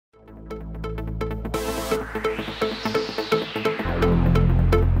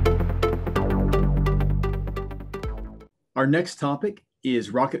Our next topic is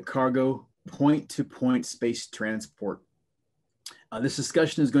rocket cargo point-to-point space transport. This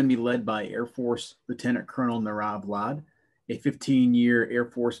discussion is going to be led by Air Force Lieutenant Colonel Nara Lad, a 15-year Air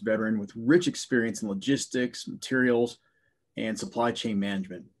Force veteran with rich experience in logistics, materials, and supply chain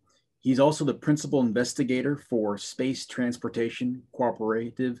management. He's also the principal investigator for space transportation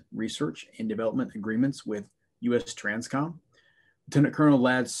cooperative research and development agreements with U.S. Transcom. Lieutenant Colonel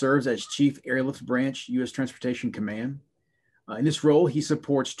Ladd serves as Chief Airlift Branch, U.S. Transportation Command. In this role, he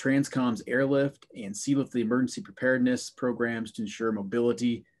supports Transcom's Airlift and Sealift, the Emergency Preparedness programs to ensure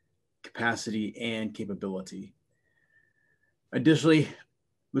mobility, capacity, and capability. Additionally,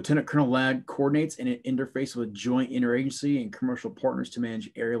 Lieutenant Colonel Ladd coordinates and interfaces with joint interagency and commercial partners to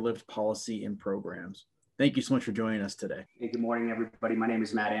manage airlift policy and programs. Thank you so much for joining us today. Hey, good morning, everybody. My name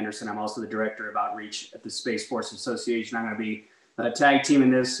is Matt Anderson. I'm also the Director of Outreach at the Space Force Association. I'm going to be tag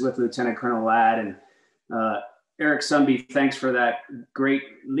teaming this with Lieutenant Colonel Ladd. And Eric Sunby, thanks for that great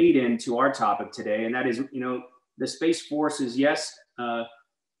lead in to our topic today. And that is, the Space Force is, yes,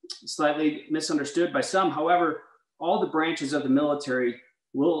 slightly misunderstood by some. However, all the branches of the military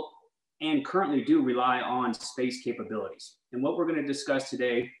will and currently do rely on space capabilities. And what we're going to discuss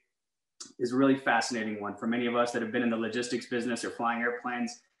today is a really fascinating one for many of us that have been in the logistics business or flying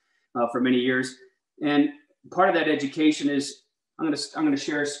airplanes for many years. And part of that education is, I'm going to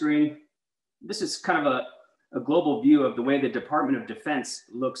share a screen. This is kind of a global view of the way the Department of Defense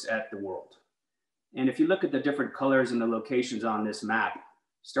looks at the world. And if you look at the different colors and the locations on this map,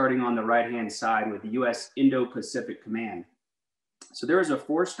 starting on the right-hand side with the U.S. Indo-Pacific Command. So there is a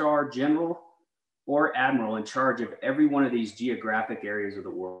 4-star general or admiral in charge of every one of these geographic areas of the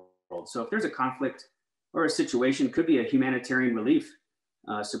world. So if there's a conflict or a situation, could be a humanitarian relief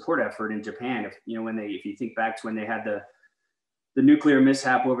support effort in Japan. If you think back to when they had the nuclear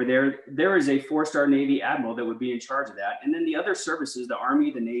mishap over there, there is a 4-star Navy admiral that would be in charge of that. And then the other services, the Army,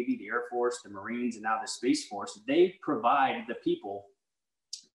 the Navy, the Air Force, the Marines, and now the Space Force, they provide the people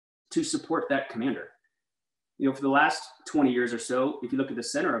to support that commander. For the last 20 years or so, if you look at the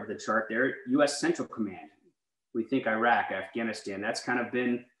center of the chart there, U.S. Central Command, we think Iraq, Afghanistan, that's kind of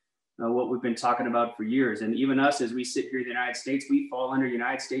been what we've been talking about for years. And even us, as we sit here in the United States, we fall under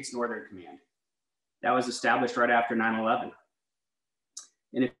United States Northern Command. That was established right after 9/11.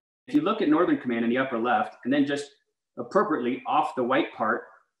 And if you look at Northern Command in the upper left, and then just appropriately off the white part,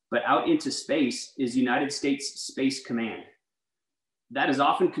 but out into space is United States Space Command. That is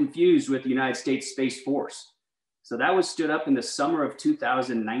often confused with the United States Space Force. So that was stood up in the summer of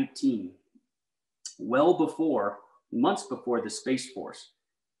 2019, months before the Space Force.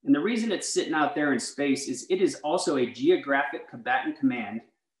 And the reason it's sitting out there in space is it is also a geographic combatant command,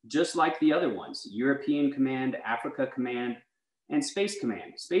 just like the other ones, European Command, Africa Command, and Space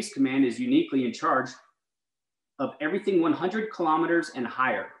Command. Space Command is uniquely in charge of everything 100 kilometers and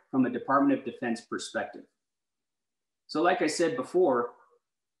higher from a Department of Defense perspective. So like I said before,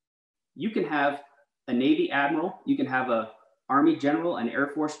 you can have a Navy admiral, you can have an Army general, an Air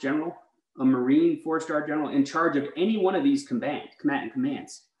Force general, a Marine 4-star general in charge of any one of these combatant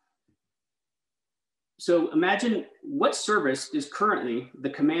commands. So imagine what service is currently the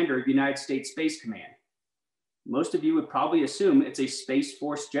commander of United States Space Command. Most of you would probably assume it's a Space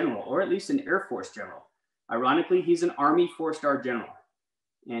Force general, or at least an Air Force general. Ironically, he's an Army 4-star general.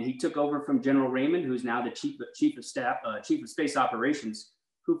 And he took over from General Raymond, who's now the chief of space operations,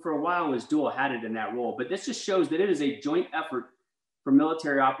 who for a while was dual-hatted in that role. But this just shows that it is a joint effort for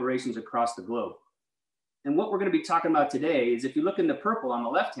military operations across the globe. And what we're going to be talking about today is, if you look in the purple on the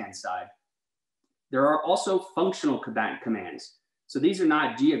left-hand side, there are also functional combatant commands. So these are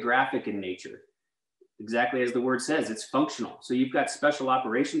not geographic in nature. Exactly as the word says, it's functional. So you've got Special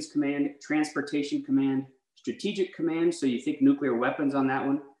Operations Command, Transportation Command, Strategic Command, so you think nuclear weapons on that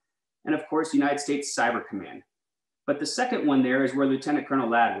one, and of course, United States Cyber Command. But the second one there is where Lieutenant Colonel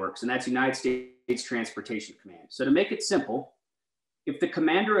Ladd works, and that's United States Transportation Command. So to make it simple, if the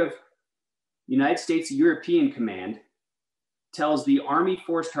commander of United States European Command tells the Army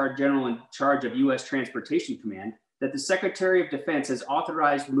 4-star general in charge of U.S. Transportation Command that the Secretary of Defense has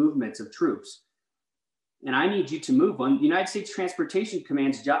authorized movements of troops, and I need you to move on, the United States Transportation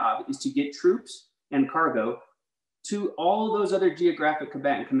Command's job is to get troops and cargo to all those other geographic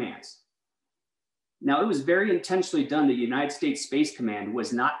combatant commands. Now, it was very intentionally done that United States Space Command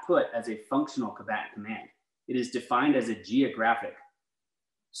was not put as a functional combatant command. It is defined as a geographic.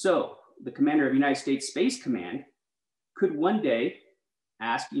 So the commander of United States Space Command could one day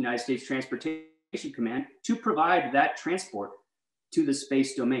ask United States Transportation Command to provide that transport to the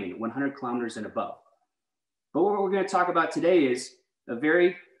space domain, 100 kilometers and above. But what we're going to talk about today is a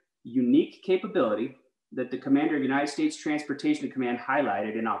very unique capability that the commander of United States Transportation Command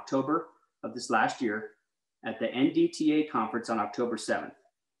highlighted in October of this last year at the NDTA conference on October 7th.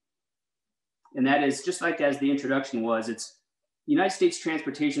 And that is, just like as the introduction was, it's United States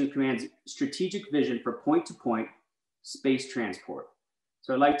Transportation Command's strategic vision for point-to-point space transport.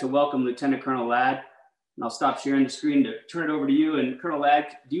 So I'd like to welcome Lieutenant Colonel Ladd, and I'll stop sharing the screen to turn it over to you. And Colonel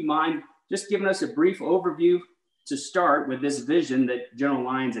Ladd, do you mind just giving us a brief overview to start with this vision that General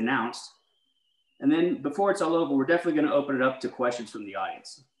Lyons announced? And then before it's all over, we're definitely going to open it up to questions from the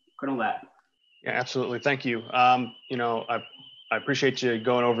audience. Colonel Ladd. Yeah, absolutely. Thank you. I appreciate you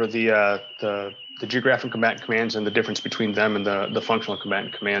going over the geographic combatant commands and the difference between them and the functional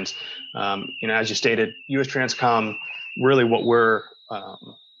combatant commands. As you stated, U.S. Transcom, really what we're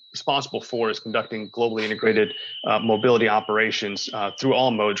responsible for is conducting globally integrated mobility operations through all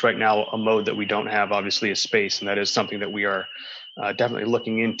modes. Right now, a mode that we don't have, obviously, is space, and that is something that we are definitely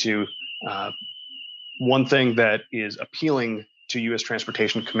looking into. One thing that is appealing to U.S.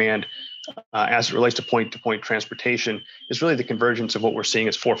 Transportation Command as it relates to point-to-point transportation is really the convergence of what we're seeing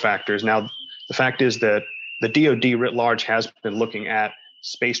as four factors. Now, the fact is that the DoD writ large has been looking at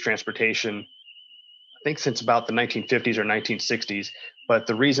space transportation, I think, since about the 1950s or 1960s. But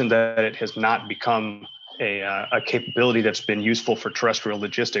the reason that it has not become a capability that's been useful for terrestrial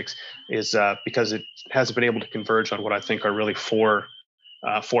logistics is because it hasn't been able to converge on what I think are really four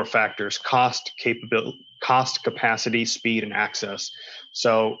factors: cost, capacity, speed, and access.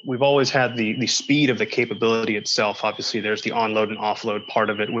 So we've always had the speed of the capability itself. Obviously, there's the onload and offload part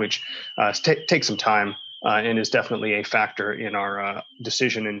of it, which takes some time and is definitely a factor in our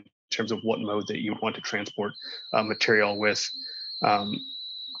decision in terms of what mode that you want to transport material with.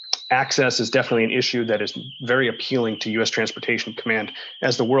 Access is definitely an issue that is very appealing to U.S. Transportation Command.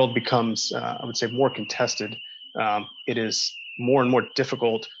 As the world becomes, I would say, more contested, it is more and more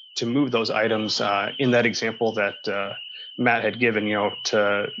difficult to move those items. In that example that Matt had given,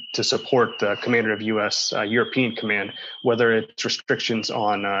 to support the commander of U.S. European Command, whether it's restrictions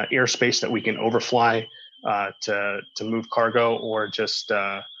on airspace that we can overfly to move cargo, or just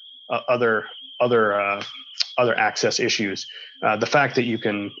other access issues. The fact that you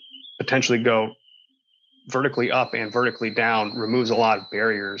can potentially go vertically up and vertically down removes a lot of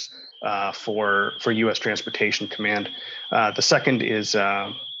barriers for U.S. Transportation Command. The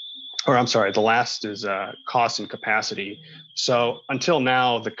last is cost and capacity. So until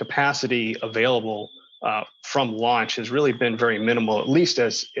now, the capacity available from launch has really been very minimal, at least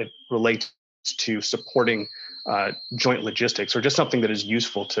as it relates to supporting joint logistics, or just something that is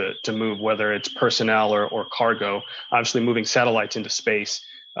useful to move, whether it's personnel or cargo. Obviously, moving satellites into space,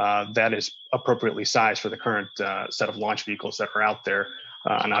 that is appropriately sized for the current set of launch vehicles that are out there.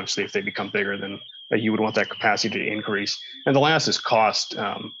 And obviously, if they become bigger, then you would want that capacity to increase. And the last is cost.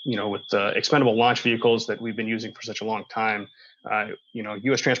 With the expendable launch vehicles that we've been using for such a long time,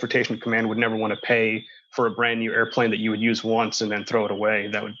 U.S. Transportation Command would never want to pay for a brand new airplane that you would use once and then throw it away.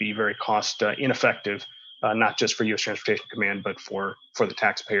 That would be very cost ineffective, not just for U.S. Transportation Command, but for the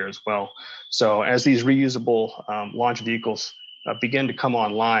taxpayer as well. So as these reusable launch vehicles begin to come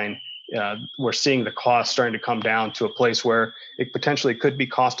online, we're seeing the cost starting to come down to a place where it potentially could be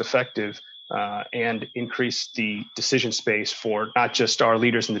cost effective and increase the decision space for not just our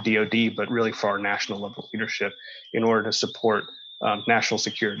leaders in the DoD, but really for our national level leadership in order to support national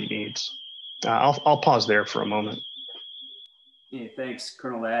security needs. I'll pause there for a moment. Yeah, thanks,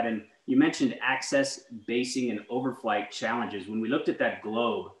 Colonel Ladd. And you mentioned access, basing, and overflight challenges. When we looked at that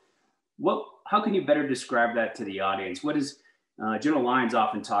globe, how can you better describe that to the audience? What is General Lyons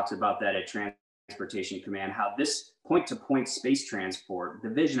often talks about that at Transportation Command, how this point-to-point space transport, the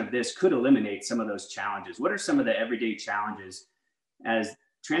vision of this could eliminate some of those challenges. What are some of the everyday challenges as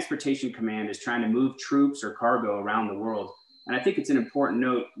Transportation Command is trying to move troops or cargo around the world? And I think it's an important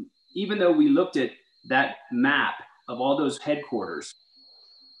note, even though we looked at that map of all those headquarters,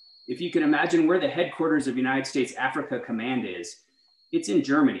 if you can imagine where the headquarters of United States Africa Command is, it's in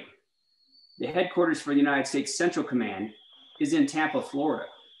Germany. The headquarters for the United States Central Command is in Tampa, Florida.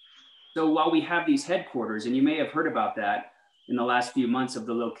 So while we have these headquarters, and you may have heard about that in the last few months, of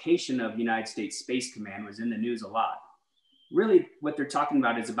the location of United States Space Command was in the news a lot. Really what they're talking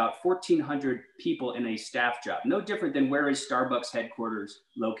about is about 1,400 people in a staff job, no different than where is Starbucks headquarters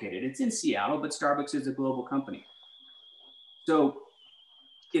located. It's in Seattle, but Starbucks is a global company. So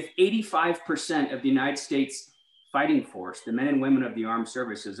if 85% of the United States fighting force, the men and women of the armed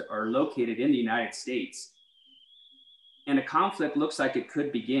services, are located in the United States, and a conflict looks like it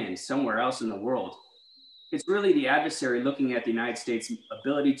could begin somewhere else in the world, it's really the adversary looking at the United States'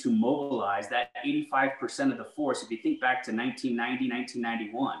 ability to mobilize that 85% of the force. If you think back to 1990,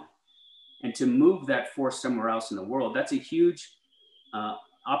 1991, and to move that force somewhere else in the world. That's a huge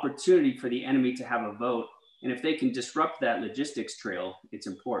opportunity for the enemy to have a vote. And if they can disrupt that logistics trail, it's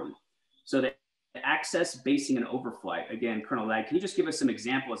important. So the access, basing, and overflight. Again, Colonel Lad, can you just give us some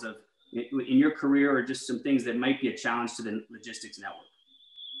examples of, in your career, or just some things that might be a challenge to the logistics network?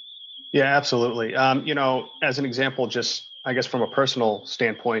 Yeah, absolutely. As an example, just I guess from a personal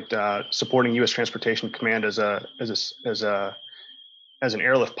standpoint, supporting U.S. Transportation Command as an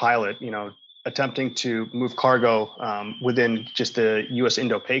airlift pilot, attempting to move cargo within just the U.S.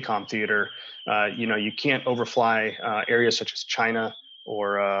 Indo-PACOM theater, you can't overfly areas such as China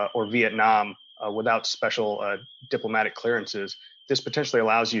or Vietnam without special diplomatic clearances. This potentially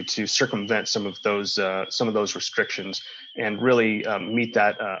allows you to circumvent some of those restrictions and really meet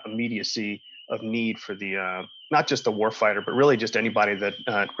that immediacy of need for the not just the warfighter, but really just anybody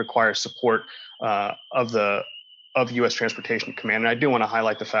that requires support of U.S. Transportation Command. And I do want to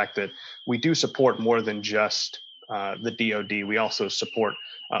highlight the fact that we do support more than just the DoD. We also support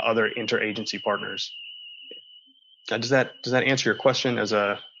other interagency partners. Does that answer your question as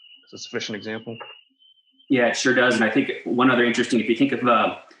a sufficient example? Yeah, it sure does. And I think one other interesting, if you think of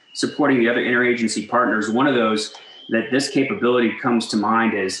supporting the other interagency partners, one of those that this capability comes to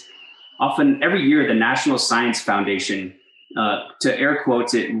mind is often every year the National Science Foundation, to air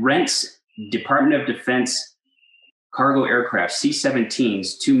quotes, it rents Department of Defense cargo aircraft,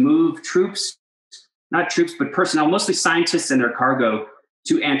 C-17s, to move troops, not troops, but personnel, mostly scientists and their cargo,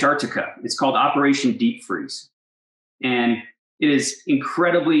 to Antarctica. It's called Operation Deep Freeze. And it is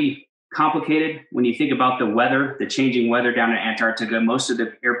incredibly complicated when you think about the weather, the changing weather down in Antarctica. Most of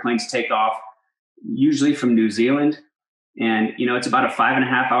the airplanes take off usually from New Zealand. And, it's about a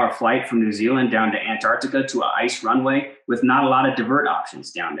 5.5-hour flight from New Zealand down to Antarctica to an ice runway with not a lot of divert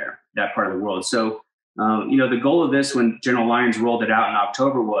options down there, that part of the world. So, the goal of this when General Lyons rolled it out in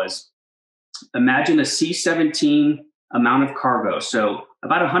October was imagine a C-17 amount of cargo. So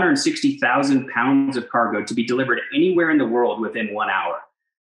about 160,000 pounds of cargo to be delivered anywhere in the world within 1 hour.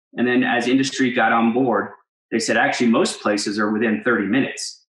 And then as industry got on board, they said, actually, most places are within 30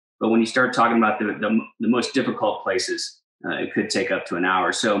 minutes. But when you start talking about the most difficult places, it could take up to an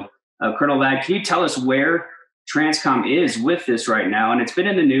hour. So Colonel Lad, can you tell us where Transcom is with this right now? And it's been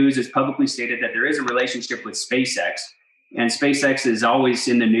in the news. It's publicly stated that there is a relationship with SpaceX. And SpaceX is always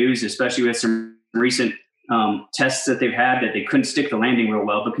in the news, especially with some recent tests that they've had that they couldn't stick the landing real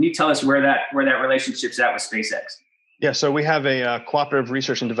well. But can you tell us where that relationship's at with SpaceX? Yeah, so we have a cooperative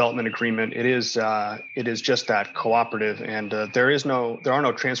research and development agreement. It is just that, cooperative, and there are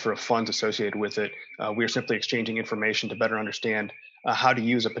no transfer of funds associated with it. We are simply exchanging information to better understand how to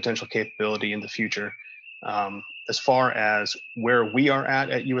use a potential capability in the future. As far as where we are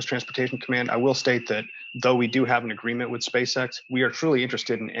at U.S. Transportation Command, I will state that though we do have an agreement with SpaceX, we are truly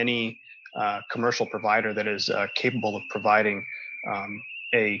interested in any commercial provider that is capable of providing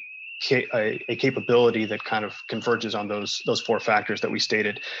a capability that kind of converges on those four factors that we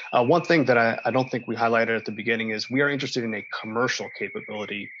stated. One thing that I don't think we highlighted at the beginning is we are interested in a commercial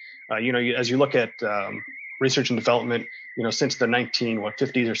capability. As you look at research and development, since the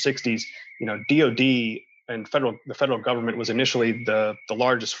 50s or 60s, DoD and the federal government was initially the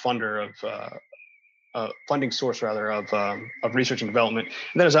largest funder of funding source of research and development.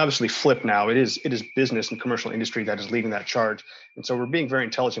 And that is obviously flipped now. It is business and commercial industry that is leading that charge. And so we're being very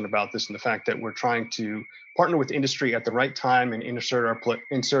intelligent about this, and the fact that we're trying to partner with industry at the right time and insert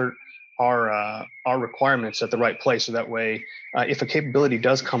our requirements at the right place. So that way, if a capability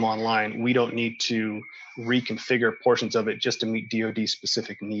does come online, we don't need to reconfigure portions of it just to meet DoD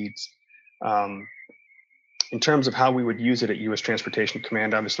specific needs. In terms of how we would use it at U.S. Transportation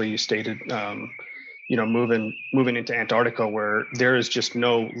Command, obviously you stated, moving into Antarctica, where there is just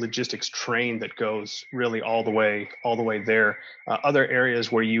no logistics train that goes really all the way there. Other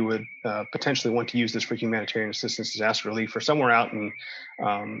areas where you would potentially want to use this for humanitarian assistance, disaster relief, or somewhere out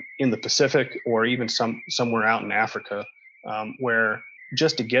in the Pacific, or even somewhere out in Africa, where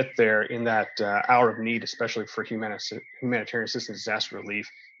just to get there in that hour of need, especially for humanitarian assistance, disaster relief,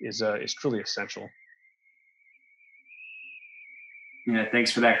 is truly essential. Yeah,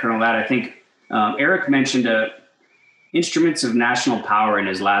 thanks for that, Colonel Lad. I think Eric mentioned instruments of national power in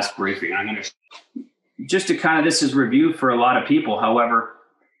his last briefing. I'm going to just to kind of, this is review for a lot of people. However,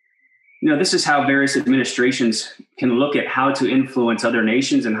 this is how various administrations can look at how to influence other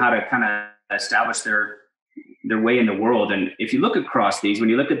nations and how to kind of establish their way in the world. And if you look across these, when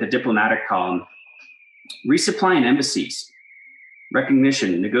you look at the diplomatic column, resupplying embassies,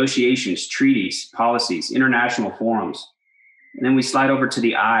 recognition, negotiations, treaties, policies, international forums. And then we slide over to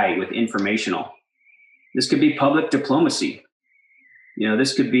the I with informational. This could be public diplomacy.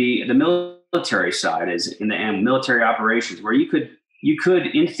 This could be the military side, is in the military operations, where you could,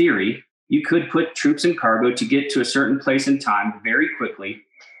 in theory, you could put troops and cargo to get to a certain place in time very quickly.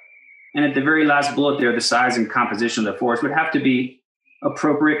 And at the very last bullet there, the size and composition of the force would have to be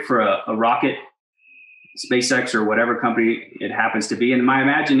appropriate for a rocket, SpaceX or whatever company it happens to be. And I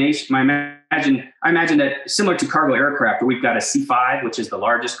imagine that similar to cargo aircraft, where we've got a C-5, which is the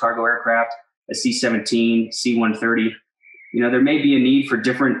largest cargo aircraft, a C-17, C-130. There may be a need for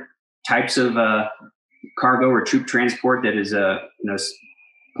different types of cargo or troop transport that is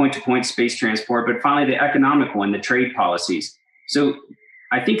point-to-point space transport, but finally the economic one, the trade policies. So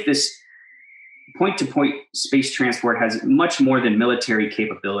I think this point-to-point space transport has much more than military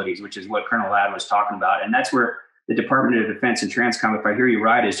capabilities, which is what Colonel Ladd was talking about. And that's where the Department of Defense and Transcom, if I hear you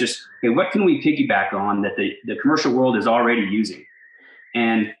right, is just, hey, what can we piggyback on that the commercial world is already using?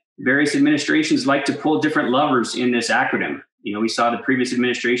 And various administrations like to pull different levers in this acronym. We saw the previous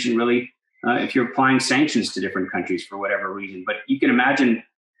administration really, if you're applying sanctions to different countries for whatever reason, but you can imagine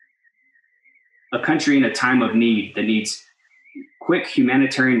a country in a time of need that needs quick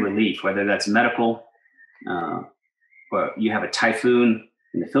humanitarian relief, whether that's medical, or you have a typhoon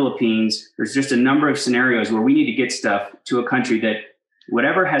in the Philippines. There's just a number of scenarios where we need to get stuff to a country that,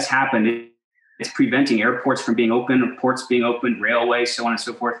 whatever has happened, it's preventing airports from being open, ports being open, railways, so on and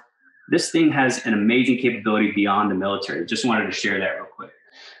so forth. This thing has an amazing capability beyond the military. Just wanted to share that real quick.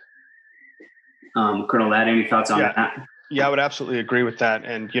 Colonel Ladd, any thoughts on that? Yeah, I would absolutely agree with that.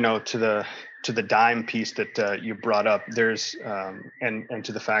 And, to the dime piece that you brought up, there's and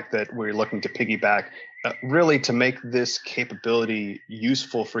to the fact that we're looking to piggyback, really to make this capability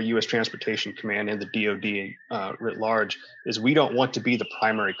useful for U.S. Transportation Command and the DoD writ large, is we don't want to be the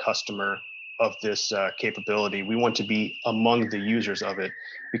primary customer of this capability. We want to be among the users of it,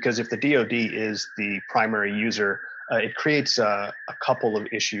 because if the DoD is the primary user, it creates a couple of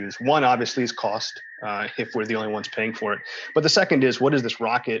issues. One, obviously, is cost, if we're the only ones paying for it. But the second is, what is this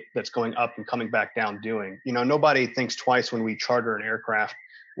rocket that's going up and coming back down doing? Nobody thinks twice when we charter an aircraft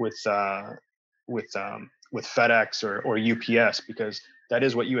with FedEx or UPS, because that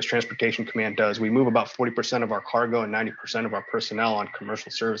is what U.S. Transportation Command does. We move about 40% of our cargo and 90% of our personnel on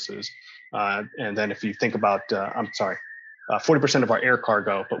commercial services. And then if you think about, 40% of our air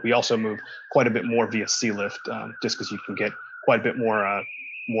cargo, but we also move quite a bit more via sea lift, just because you can get quite a bit more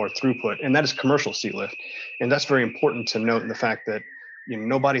throughput, and that is commercial sea lift. And that's very important to note in the fact that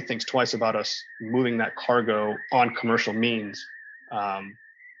nobody thinks twice about us moving that cargo on commercial means.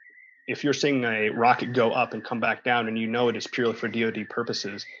 If you're seeing a rocket go up and come back down, and it is purely for DoD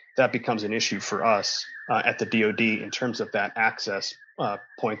purposes, that becomes an issue for us at the DoD in terms of that access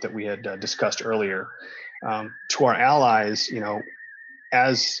point that we had discussed earlier. To our allies,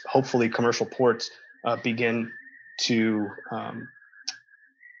 as hopefully commercial ports begin to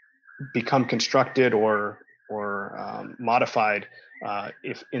become constructed or modified,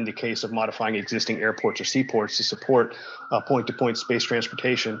 if in the case of modifying existing airports or seaports to support point-to-point space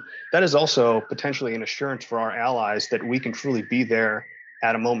transportation, that is also potentially an assurance for our allies that we can truly be there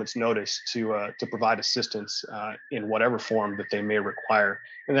at a moment's notice to provide assistance in whatever form that they may require.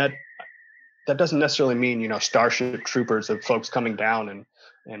 And that doesn't necessarily mean Starship Troopers of folks coming down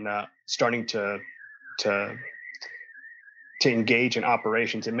and starting to engage in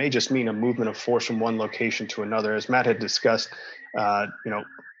operations. It may just mean a movement of force from one location to another. As Matt had discussed, over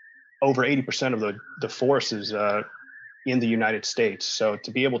 80% of the force is in the United States. So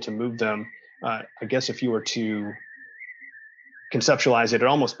to be able to move them, I guess if you were to conceptualize it, it'd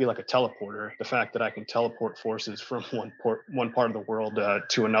almost be like a teleporter. The fact that I can teleport forces from one part of the world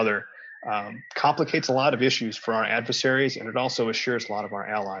to another complicates a lot of issues for our adversaries, and it also assures a lot of our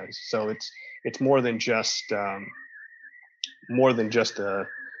allies. So it's more than just the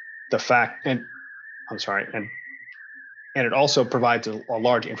fact, and it also provides a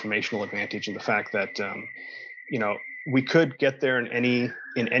large informational advantage in the fact that we could get there in any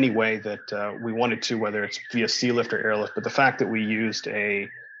way that we wanted to, whether it's via sea lift or airlift. But the fact that we used a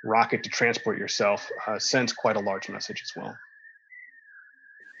rocket to transport yourself sends quite a large message as well.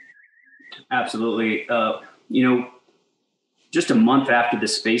 Absolutely. Just a month after the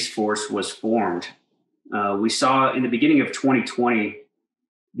Space Force was formed, we saw in the beginning of 2020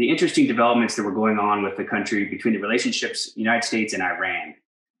 the interesting developments that were going on with the country between the relationships United States and Iran,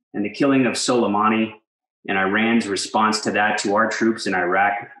 and the killing of Soleimani and Iran's response to that to our troops in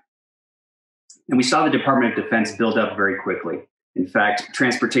Iraq. And we saw the Department of Defense build up very quickly. In fact,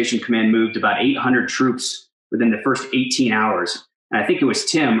 Transportation Command moved about 800 troops within the first 18 hours. And I think it was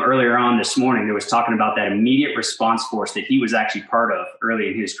Tim earlier on this morning that was talking about that immediate response force that he was actually part of early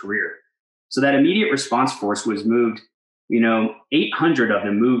in his career. So that immediate response force was moved, 800 of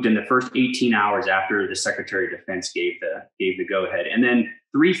them moved in the first 18 hours after the Secretary of Defense gave the go-ahead. And then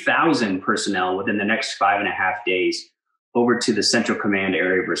 3,000 personnel within the next 5.5 days over to the Central Command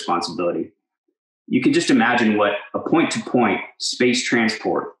area of responsibility. You can just imagine what a point-to-point space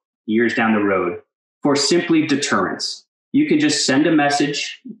transport years down the road for simply deterrence. You can just send a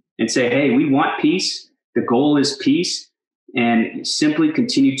message and say, hey, we want peace. The goal is peace, and simply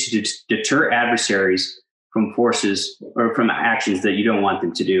continue to deter adversaries from forces or from actions that you don't want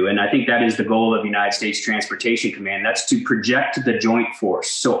them to do. And I think that is the goal of United States Transportation Command. That's to project the joint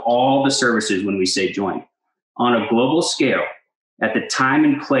force. So all the services, when we say joint, on a global scale, at the time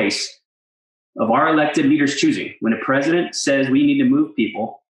and place of our elected leaders choosing. When a president says we need to move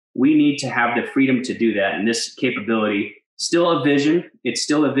people, we need to have the freedom to do that. And this capability, still a vision. It's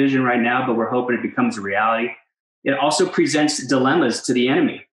still a vision right now, but we're hoping it becomes a reality. It also presents dilemmas to the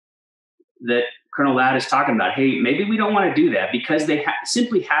enemy that Colonel Ladd is talking about. Hey, maybe we don't want to do that, because they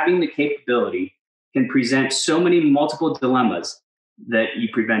simply having the capability can present so many multiple dilemmas that you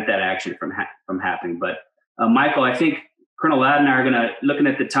prevent that action from happening. But Michael, I think Colonel Ladd and I are looking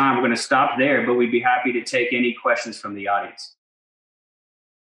at the time, we're going to stop there, but we'd be happy to take any questions from the audience.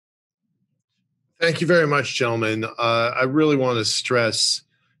 Thank you very much, gentlemen. I really want to stress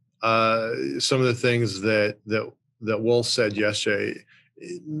some of the things that Wolf said yesterday.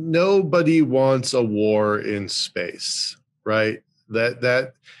 Nobody wants a war in space, right?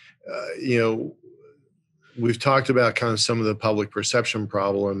 We've talked about kind of some of the public perception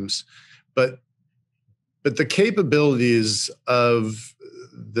problems, but the capabilities of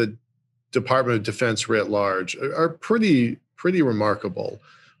the Department of Defense writ large are pretty remarkable.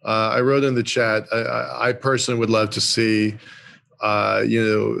 I wrote in the chat, I personally would love to see,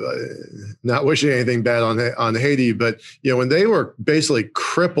 not wishing anything bad on Haiti, but when they were basically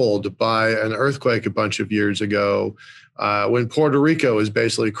crippled by an earthquake a bunch of years ago, when Puerto Rico was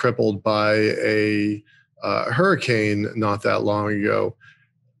basically crippled by a hurricane not that long ago.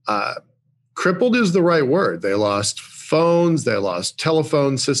 Crippled is the right word. They lost phones, they lost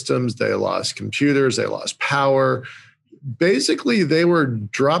telephone systems, they lost computers, they lost power. Basically, they were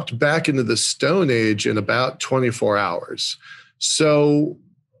dropped back into the Stone Age in about 24 hours. So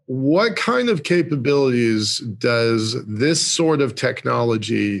what kind of capabilities does this sort of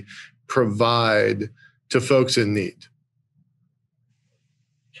technology provide to folks in need?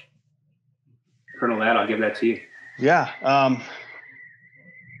 Colonel Ladd, I'll give that to you. Yeah.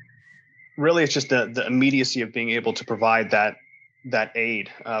 Really, it's just the immediacy of being able to provide that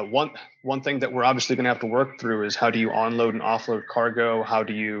aid. One thing that we're obviously going to have to work through is how do you unload and offload cargo? How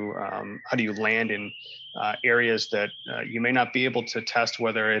do you land in areas that you may not be able to test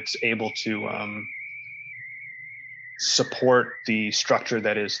whether it's able to support the structure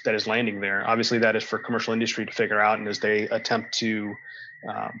that is landing there. Obviously, that is for commercial industry to figure out, and as they attempt to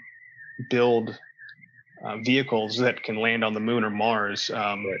build vehicles that can land on the moon or Mars.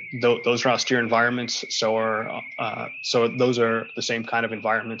 Those are austere environments. So those are the same kind of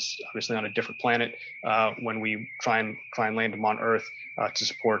environments, obviously on a different planet, when we try and land them on Earth to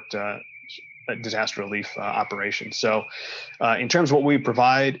support disaster relief operations. So in terms of what we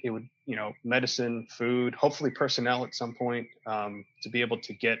provide, it would, medicine, food, hopefully personnel at some point to be able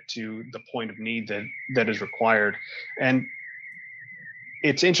to get to the point of need that is required. And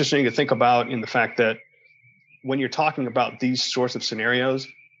it's interesting to think about in the fact that when you're talking about these sorts of scenarios,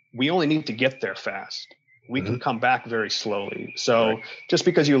 we only need to get there fast. We can come back very slowly. So just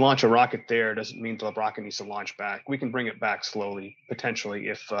because you launch a rocket there doesn't mean the rocket needs to launch back. We can bring it back slowly, potentially,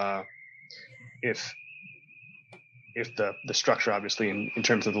 if the structure, obviously, in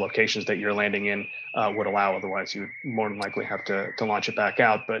terms of the locations that you're landing in, would allow. Otherwise, you would more than likely have to launch it back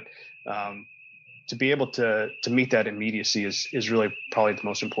out. But to be able to meet that immediacy is really probably the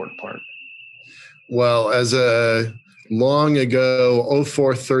most important part. Well, as a long ago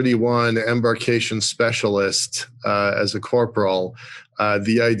 0431 embarkation specialist, as a corporal,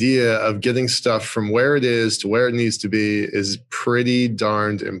 the idea of getting stuff from where it is to where it needs to be is pretty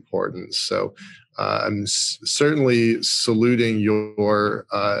darned important. So I'm certainly saluting your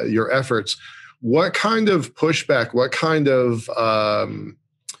efforts. What kind of pushback, what kind of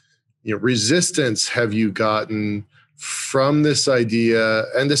resistance have you gotten from this idea,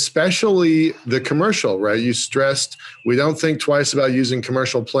 and especially the commercial, right? You stressed we don't think twice about using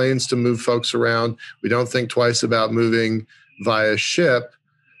commercial planes to move folks around. We don't think twice about moving via ship.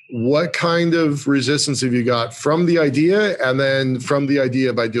 What kind of resistance have you got from the idea, and then from the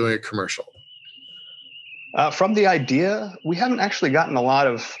idea by doing it commercial? From the idea, we haven't actually gotten a lot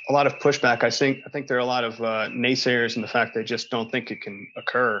of pushback. I think there are a lot of naysayers in the fact they just don't think it can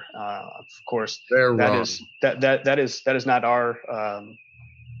occur. Of course, They're that wrong. is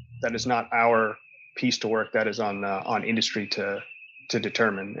not our piece to work. That is on industry to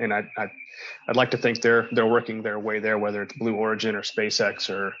determine. And I'd like to think they're working their way there, whether it's Blue Origin or SpaceX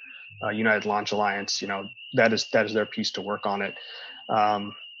or United Launch Alliance. That is their piece to work on it.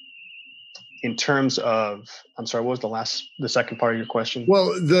 In terms of, I'm sorry, what was the second part of your question? Well,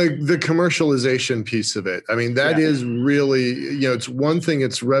 the commercialization piece of it. I mean, that is really, it's one thing,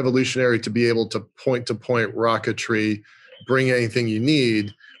 it's revolutionary to be able to point rocketry, bring anything you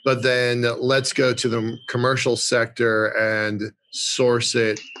need, but then let's go to the commercial sector and source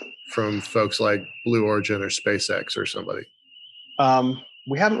it from folks like Blue Origin or SpaceX or somebody.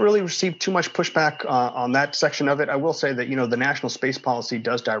 We haven't really received too much pushback on that section of it. I will say that, the national space policy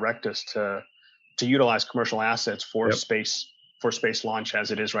does direct us to utilize commercial assets for space launch as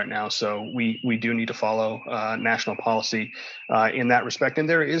it is right now. So we do need to follow national policy in that respect. And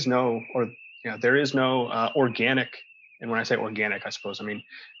there is no organic. And when I say organic, I suppose I mean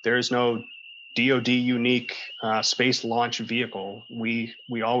there is no DoD unique space launch vehicle. We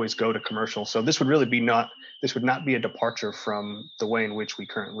always go to commercial. So this would not be a departure from the way in which we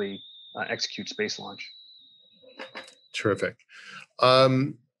currently execute space launch. Terrific.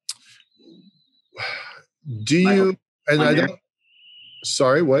 Do you, and I don't,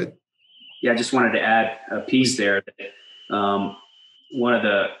 sorry, what? Yeah, I just wanted to add a piece there. One of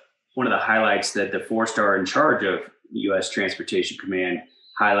the highlights that the 4-star in charge of U.S. Transportation Command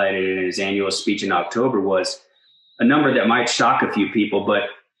highlighted in his annual speech in October was a number that might shock a few people, but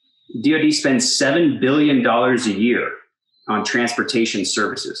DoD spends $7 billion a year on transportation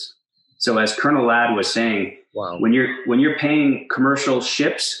services. So as Colonel Ladd was saying, wow, when you're paying commercial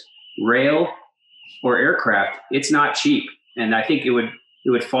ships, rail, or aircraft, it's not cheap. And I think it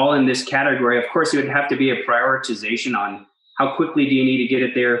would fall in this category. Of course, it would have to be a prioritization on how quickly do you need to get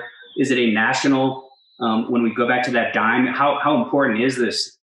it there? Is it a national, when we go back to that dime, how important is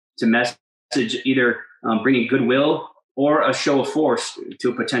this to message either bringing goodwill or a show of force to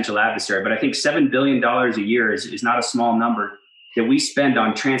a potential adversary? But I think $7 billion a year is not a small number that we spend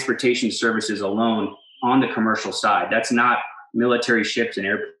on transportation services alone on the commercial side. That's not military ships and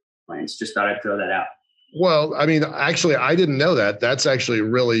airplanes. Just thought I'd throw that out. Well, I mean, actually, I didn't know that. That's actually a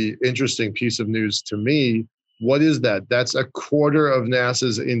really interesting piece of news to me. What is that? That's a quarter of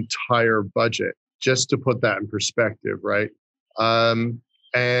NASA's entire budget, just to put that in perspective, right? And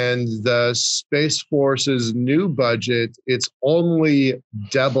the Space Force's new budget, it's only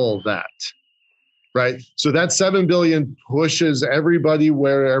double that, right? So that $7 billion pushes everybody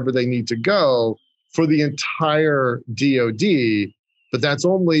wherever they need to go for the entire DoD, but that's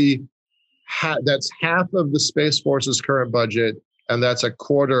only that's half of the Space Force's current budget, and that's a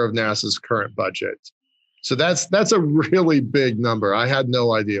quarter of NASA's current budget. So that's a really big number. I had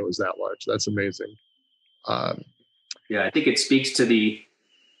no idea it was that large. That's amazing. Yeah, I think it speaks to the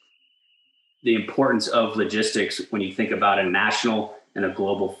importance of logistics when you think about a national and a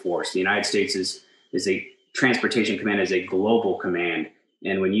global force. The United States is a transportation command, is a global command.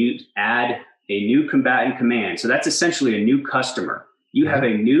 And when you add a new combatant command, so that's essentially a new customer. You have a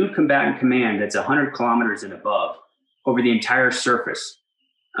new combatant command that's 100 kilometers and above over the entire surface.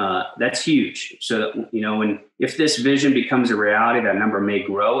 That's huge. So, if this vision becomes a reality, that number may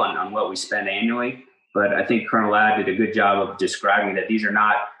grow on what we spend annually. But I think Colonel Ladd did a good job of describing that these are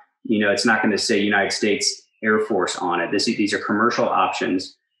not, it's not going to say United States Air Force on it. These are commercial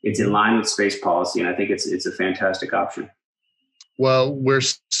options. It's in line with space policy, and I think it's a fantastic option. Well, we're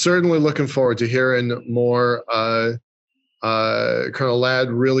certainly looking forward to hearing more. Colonel Ladd,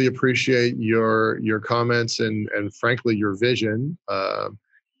 really appreciate your comments and frankly your vision.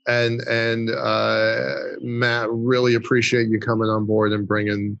 And Matt, really appreciate you coming on board and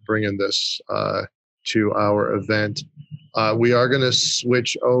bringing this to our event. We are going to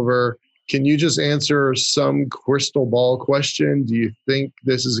switch over. Can you just answer some crystal ball question? Do you think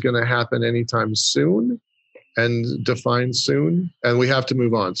this is going to happen anytime soon? And define soon? And we have to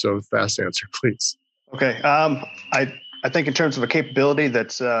move on. So fast answer, please. Okay. I think in terms of a capability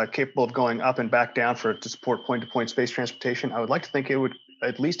that's capable of going up and back down to support point-to-point space transportation, I would like to think it would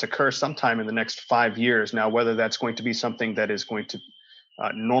at least occur sometime in the next 5 years. Now, whether that's going to be something that is going to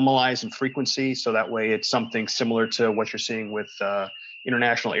normalize in frequency, so that way it's something similar to what you're seeing with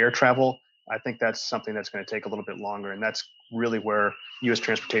international air travel, I think that's something that's going to take a little bit longer. And that's really where U.S.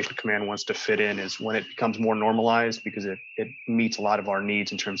 Transportation Command wants to fit in, is when it becomes more normalized, because it meets a lot of our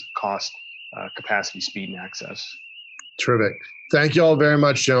needs in terms of cost, capacity, speed, and access. Terrific. Thank you all very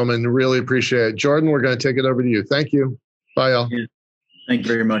much, gentlemen. Really appreciate it. Jordan, we're going to take it over to you. Thank you. Bye, y'all. Yeah. Thank you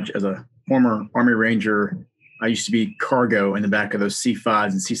very much. As a former Army Ranger, I used to be cargo in the back of those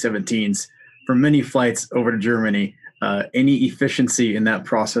C-5s and C-17s for many flights over to Germany. Any efficiency in that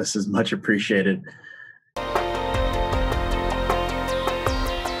process is much appreciated.